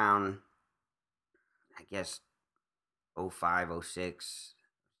Store around, I guess, 05, 06,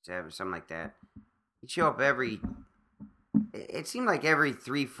 07, something like that. He'd show up it seemed like every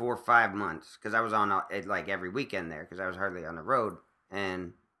 3, 4, 5 months, because I was on like every weekend there because I was hardly on the road.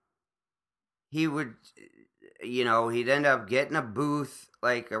 And he would, he'd end up getting a booth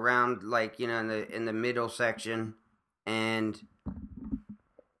like around like, in the middle section. And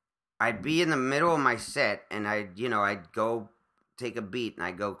I'd be in the middle of my set, and I'd go take a beat, and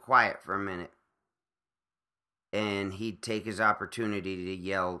I'd go quiet for a minute. And he'd take his opportunity to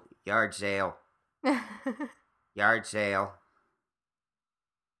yell, yard sale, yard sale,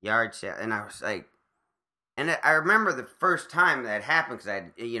 yard sale. And I was like, and I remember the first time that happened, because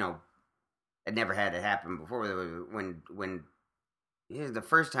I'd never had it happen before. When the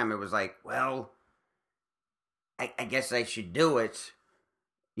first time it was like, well... I guess I should do it,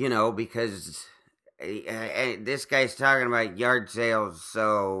 because this guy's talking about yard sales,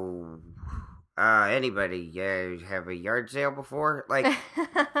 so anybody have a yard sale before? Like,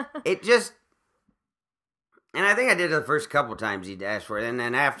 it just... And I think I did it the first couple times he'd asked for it, and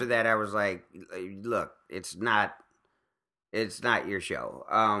then after that I was like, look, it's not your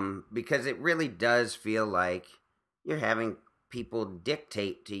show, because it really does feel like you're having people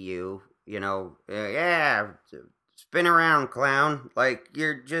dictate to you, spin around, clown. Like,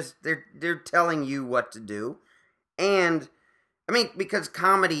 you're just, they're telling you what to do. And, I mean, because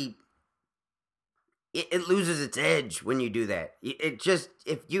comedy, it loses its edge when you do that. It just,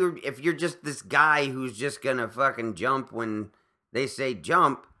 if you're just this guy who's just gonna fucking jump when they say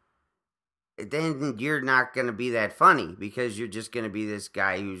jump, then you're not gonna be that funny, because you're just gonna be this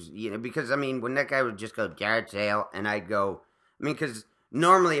guy who's, because, I mean, when that guy would just go, yard sale, and I'd go, because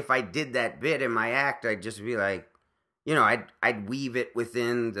normally if I did that bit in my act, I'd just be like, I'd weave it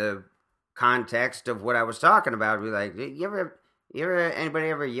within the context of what I was talking about. I'd be like, anybody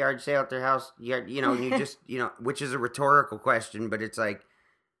ever yard sale at their house? And you just, which is a rhetorical question, but it's like,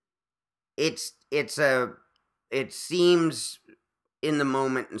 it seems in the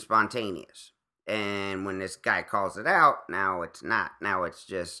moment and spontaneous. And when this guy calls it out, now it's not. Now it's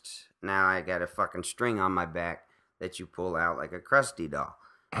just, now I got a fucking string on my back that you pull out like a crusty doll.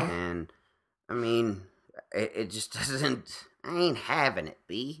 And, I mean, it just doesn't, I ain't having it,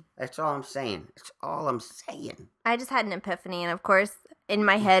 B. That's all I'm saying. That's all I'm saying. I just had an epiphany, and of course, in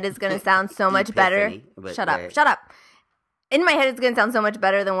my head is going to sound so much better. Shut up. In my head, it's going to sound so much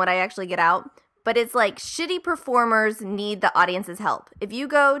better than what I actually get out. But it's like shitty performers need the audience's help. If you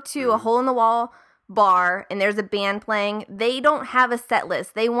go to a hole-in-the-wall bar and there's a band playing, they don't have a set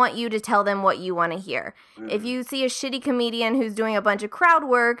list. They want you to tell them what you want to hear. If you see a shitty comedian who's doing a bunch of crowd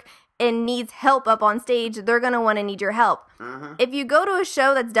work and needs help up on stage, they're going to want to need your help. If you go to a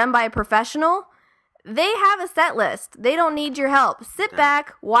show that's done by a professional, they have a set list. They don't need your help. Sit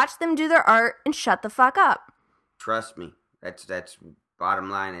back, watch them do their art, and shut the fuck up. Trust me. That's bottom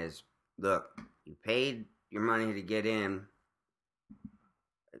line is, look, you paid your money to get in.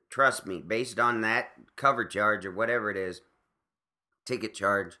 Trust me, based on that cover charge or whatever it is, ticket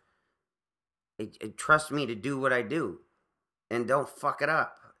charge, trust me to do what I do, and don't fuck it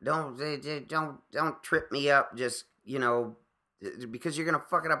up. Don't trip me up. Just, you know, because you're gonna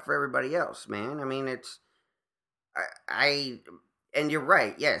fuck it up for everybody else, man. I mean, it's and you're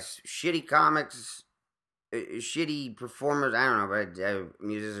right. Yes, shitty comics. Shitty performers, I don't know, but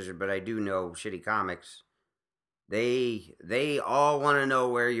musicians, but I do know shitty comics. They all want to know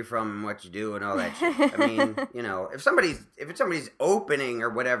where you're from and what you do and all that shit. I mean, you know, if it's somebody's opening or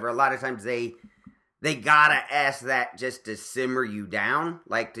whatever, a lot of times they gotta ask that just to simmer you down,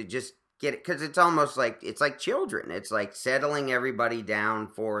 like to just get it, because it's almost like it's like children. It's like settling everybody down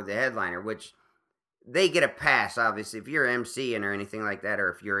for the headliner, which they get a pass. Obviously, if you're MCing or anything like that, or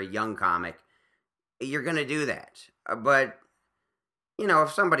if you're a young comic, you're going to do that. But, you know,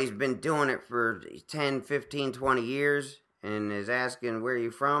 if somebody's been doing it for 10, 15, 20 years and is asking where you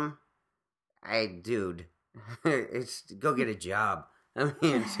from, dude, it's go get a job. I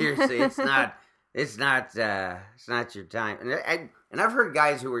mean, seriously, it's not your time. And I've heard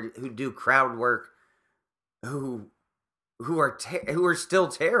guys who do crowd work who are still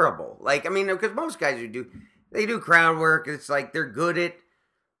terrible. Like, I mean, because most guys who do crowd work, it's like they're good at.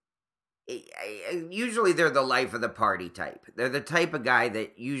 Usually they're the life of the party type. They're the type of guy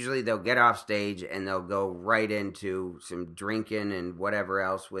that usually they'll get off stage and they'll go right into some drinking and whatever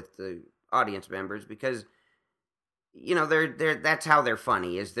else with the audience members, because, you know, they're that's how they're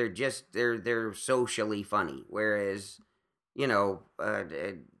funny, is they're socially funny. Whereas, you know,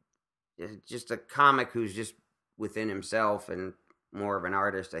 just a comic who's just within himself and more of an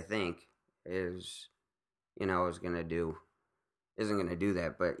artist, I think, is going to do isn't going to do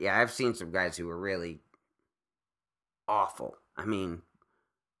that. But yeah, I've seen some guys who are really awful. I mean,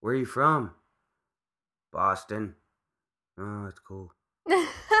 where are you from? Boston. Oh, that's cool.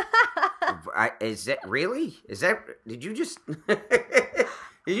 Is that really? Did you just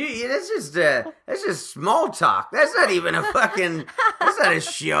that's just small talk. That's not even that's not a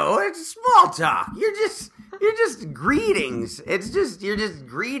show. It's small talk. You're just greetings. You're just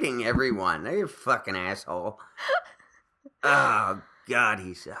greeting everyone. You're a fucking asshole. Oh, God,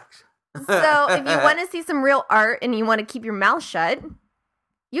 he sucks. So, if you want to see some real art and you want to keep your mouth shut,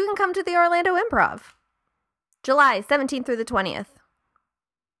 you can come to the Orlando Improv. July 17th through the 20th.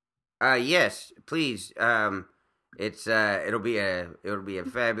 Yes, please. It'll be a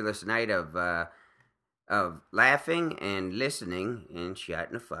fabulous night of laughing and listening and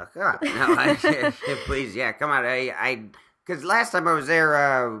shutting the fuck up. No, please, yeah, come on. Because last time I was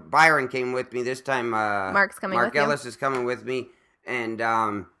there, Byron came with me. This time, Mark Ellis is coming with me, and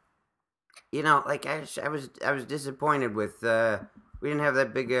you know, like I was disappointed with we didn't have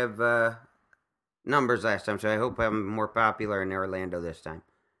that big of numbers last time. So I hope I'm more popular in Orlando this time.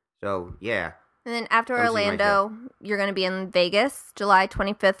 So yeah. And then after Orlando, you're going to be in Vegas, July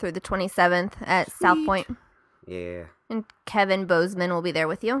 25th through the 27th at South Point. Yeah. And Kevin Bozeman will be there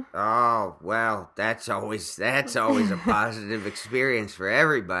with you. Oh, well, that's always a positive experience for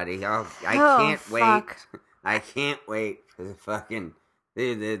everybody. I can't wait. I can't wait for the fucking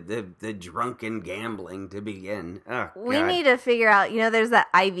the drunken gambling to begin. Oh, God. We need to figure out, there's that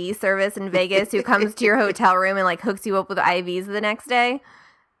IV service in Vegas who comes to your hotel room and like hooks you up with IVs the next day.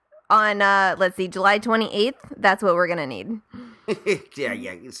 On let's see, July 28th, that's what we're gonna need.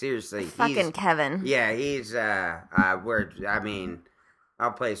 yeah, seriously. Fucking Kevin. Yeah, he's I'll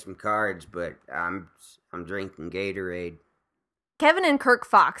play some cards, but I'm drinking Gatorade. Kevin and Kirk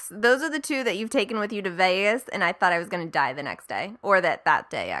Fox. Those are the two that you've taken with you to Vegas, and I thought I was going to die the next day. Or that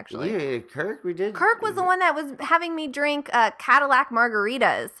day, actually. Yeah, Kirk, we did. Kirk was the one that was having me drink Cadillac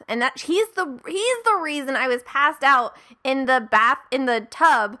margaritas. And that he's the reason I was passed out in the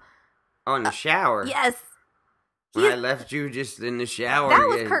tub. Oh, in the shower? Yes. When I left you just in the shower. That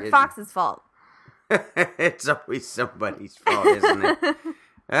was Kirk Fox's fault. It's always somebody's fault, isn't it?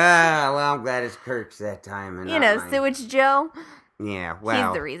 Well, I'm glad it's Kirk's that time. And Sewage Joe. Yeah, well.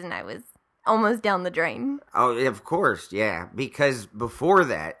 He's the reason I was almost down the drain. Oh, of course, yeah. Because before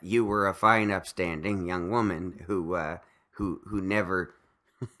that, you were a fine, upstanding young woman who never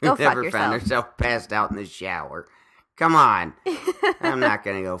found herself passed out in the shower. Come on. I'm not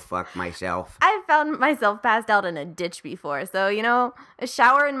going to go fuck myself. I've found myself passed out in a ditch before. So, a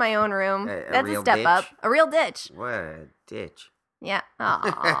shower in my own room, that's a step up. A real ditch. What a ditch. Yeah.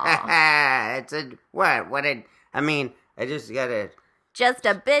 It's a, what I just got to. Just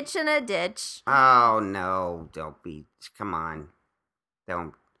a bitch in a ditch. Oh, no. Come on.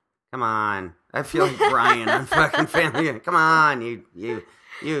 Come on. I feel like Brian on fucking Family Guy. Come on, you,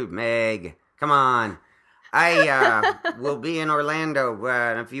 Meg. Come on. I will be in Orlando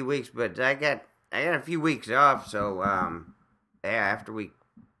in a few weeks, but I got a few weeks off, so after we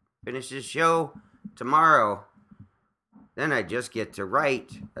finish this show tomorrow, then I just get to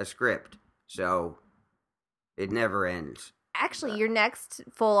write a script, so it never ends. Actually, your next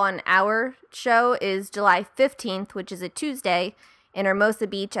full-on hour show is July 15th, which is a Tuesday, in Hermosa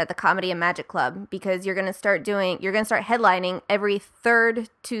Beach at the Comedy and Magic Club, because you're going to start headlining every third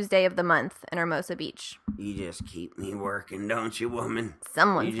Tuesday of the month in Hermosa Beach. You just keep me working, don't you, woman?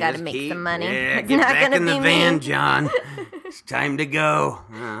 Someone's got to make some money. Yeah, it's get not back in the van, me. John. It's time to go.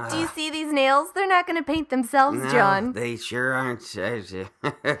 Do you see these nails? They're not going to paint themselves, no, John. They sure aren't. See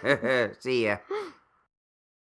ya.